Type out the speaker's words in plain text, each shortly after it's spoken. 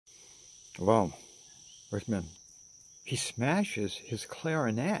Well, Earthman, he smashes his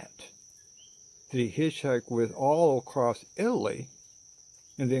clarinet that he hitchhiked with all across Italy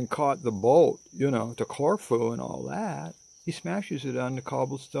and then caught the boat, to Corfu and all that. He smashes it on the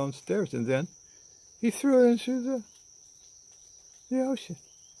cobblestone stairs and then he threw it into the ocean.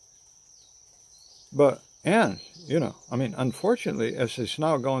 But, unfortunately, as it's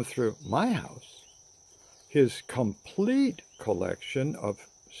now going through my house, his complete collection of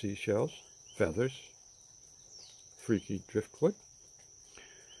seashells, feathers, freaky driftwood,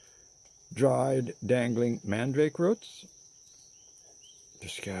 dried dangling mandrake roots, are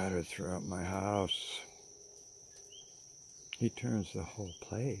scattered throughout my house. He turns the whole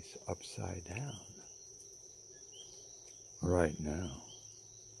place upside down. Right now,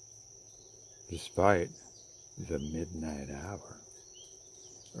 despite the midnight hour,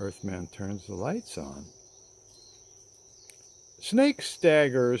 Earthman turns the lights on. Snake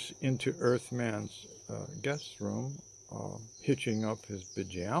staggers into Earthman's guest room, hitching up his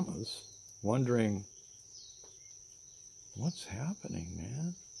pajamas, wondering, what's happening,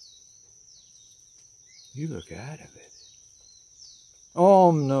 man? You look out of it.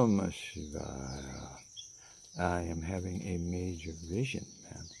 Om Namah Shivaya. I am having a major vision,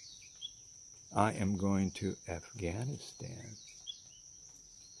 man. I am going to Afghanistan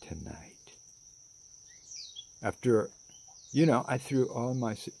tonight. After, I threw all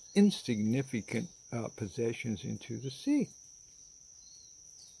my insignificant possessions into the sea.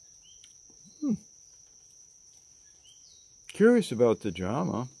 Curious about the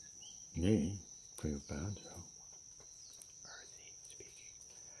drama. Me, Cleopatra.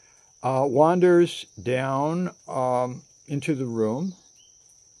 Wanders down into the room,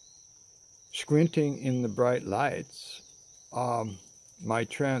 squinting in the bright lights. My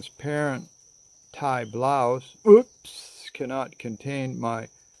transparent tie blouse, cannot contain my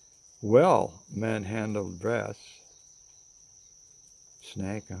well-manhandled dress.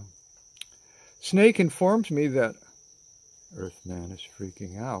 Snake informs me that Earthman is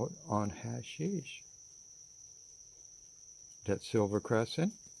freaking out on hashish. That silver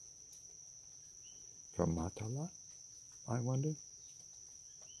crescent? From Matala, I wonder?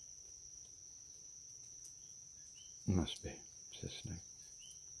 Must be, says Snake.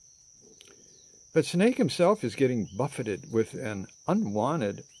 But Snake himself is getting buffeted with an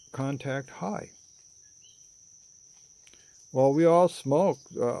unwanted contact high. While we all smoke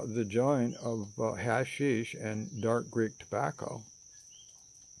the joint of hashish and dark Greek tobacco,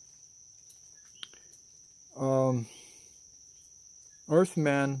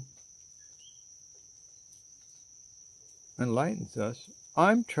 Earthman enlightens us.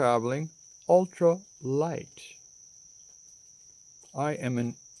 I'm traveling ultra light. I am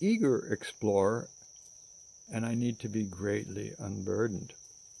an eager explorer, and I need to be greatly unburdened.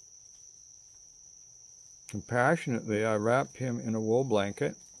 Compassionately, I wrap him in a wool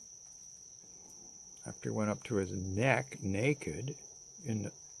blanket after he went up to his neck naked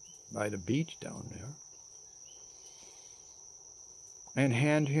by the beach down there, and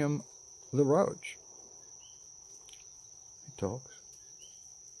hand him the roach. He talks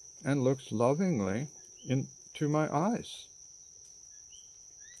and looks lovingly into my eyes.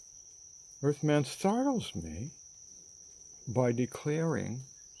 Earthman startles me by declaring,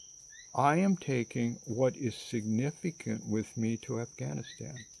 I am taking what is significant with me to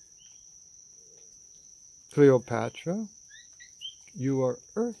Afghanistan. Cleopatra, you are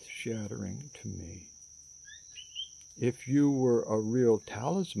earth-shattering to me. If you were a real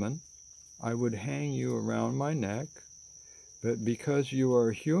talisman, I would hang you around my neck, but because you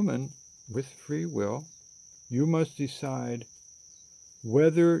are human with free will, you must decide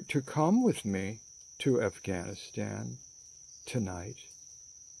whether to come with me to Afghanistan tonight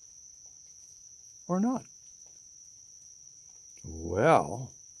or not.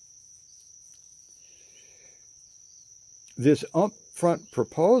 Well, this upfront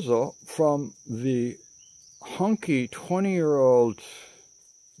proposal from the hunky 20-year-old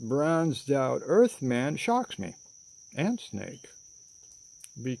bronzed out Earthman shocks me and Snake,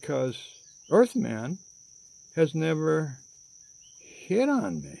 because Earthman has never hit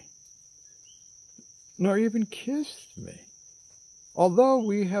on me, nor even kissed me, although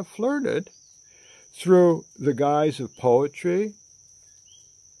we have flirted through the guise of poetry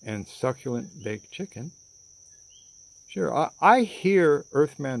and succulent baked chicken. Sure, I hear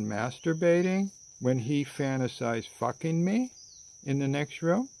Earthman masturbating when he fantasized fucking me in the next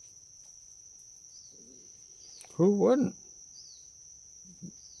room. Who wouldn't?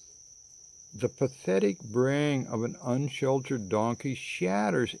 The pathetic braying of an unsheltered donkey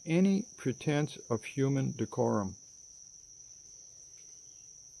shatters any pretense of human decorum.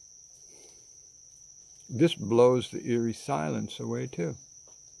 This blows the eerie silence away too.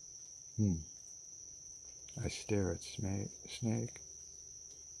 I stare at Snake,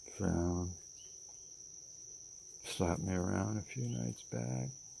 frown, slapped me around a few nights back.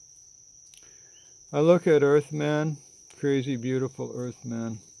 I look at Earthman, crazy beautiful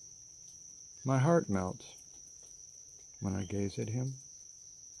Earthman. My heart melts when I gaze at him.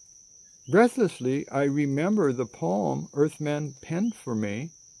 Breathlessly, I remember the poem Earthman penned for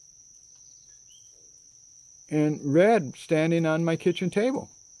me and read standing on my kitchen table.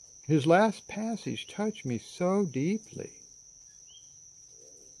 His last passage touched me so deeply.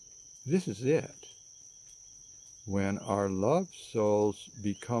 This is it. When our love souls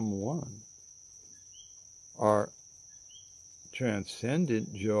become one, our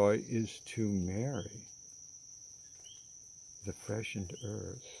transcendent joy is to marry the freshened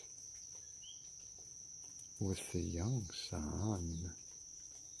earth with the young sun.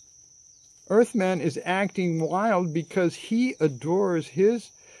 Earthman is acting wild because he adores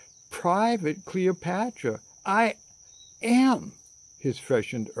his private Cleopatra. I am his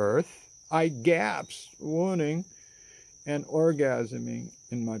freshened earth. I gasp, swooning and orgasming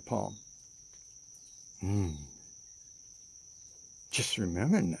in my palm. Just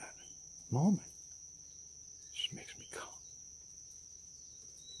remembering that moment just makes me calm.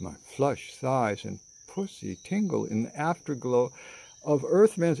 My flushed thighs and pussy tingle in the afterglow of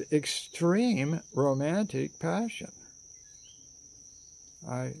Earthman's extreme romantic passion.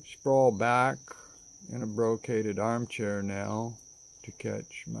 I sprawl back in a brocaded armchair now to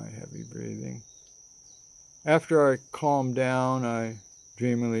catch my heavy breathing. After I calm down, I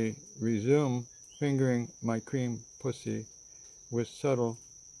dreamily resume fingering my cream pussy with subtle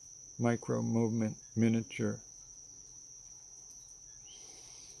micro-movement miniature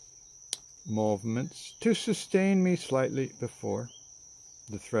movements to sustain me slightly before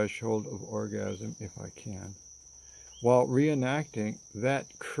the threshold of orgasm if I can, while reenacting that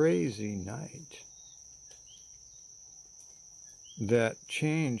crazy night that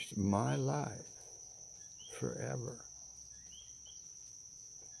changed my life forever.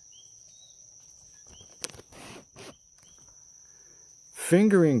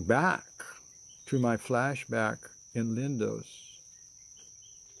 Fingering back to my flashback in Lindos.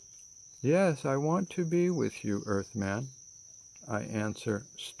 Yes, I want to be with you, Earthman, I answer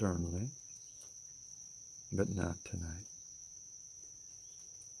sternly, but not tonight.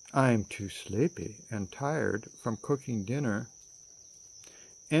 I am too sleepy and tired from cooking dinner,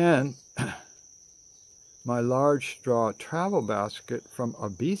 and my large straw travel basket from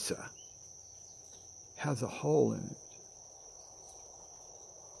Ibiza has a hole in it.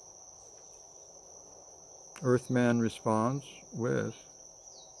 Earthman responds with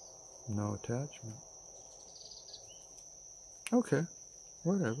no attachment. Okay,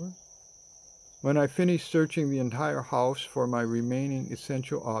 whatever. When I finish searching the entire house for my remaining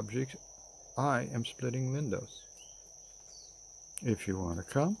essential objects, I am splitting windows. If you want to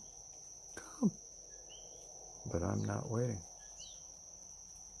come, come. But I'm not waiting.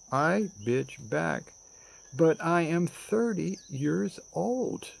 I bitch back, but I am 30 years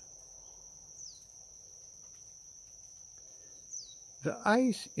old. The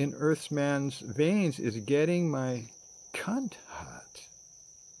ice in Earthman's veins is getting my cunt hot.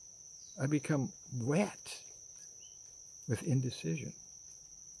 I become wet with indecision.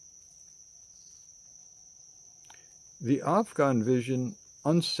 The Afghan vision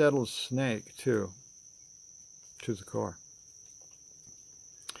unsettles Snake, too, to the core.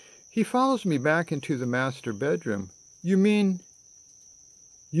 He follows me back into the master bedroom. You mean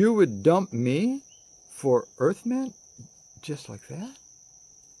you would dump me for Earthman? Just like that?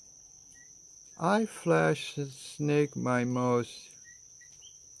 I flash the Snake my most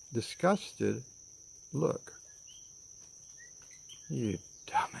disgusted look. You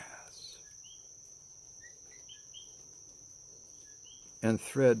dumbass. And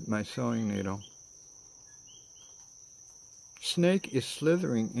thread my sewing needle. Snake is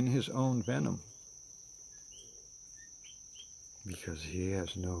slithering in his own venom because he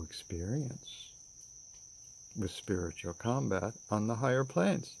has no experience with spiritual combat on the higher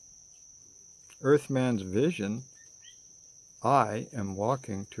planes. Earthman's vision, I am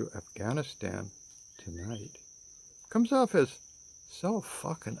walking to Afghanistan tonight, comes off as so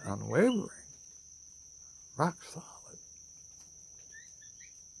fucking unwavering, rock solid,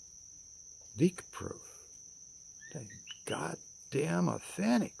 leak-proof, that goddamn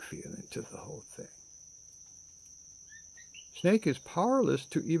authentic feeling to the whole thing. Snake is powerless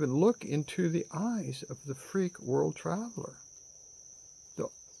to even look into the eyes of the freak world traveler. The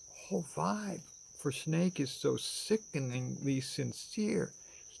whole vibe for Snake is so sickeningly sincere,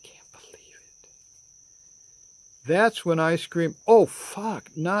 he can't believe it. That's when I scream, "Oh, fuck,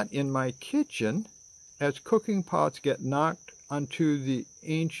 not in my kitchen," as cooking pots get knocked onto the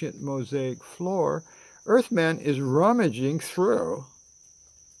ancient mosaic floor. Earthman is rummaging through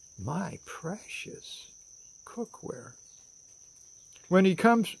my precious cookware. When he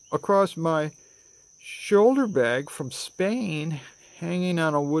comes across my shoulder bag from Spain hanging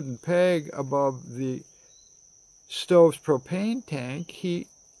on a wooden peg above the stove's propane tank, he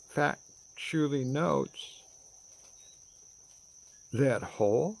factually notes, "That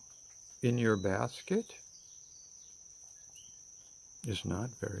hole in your basket is not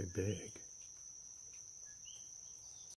very big."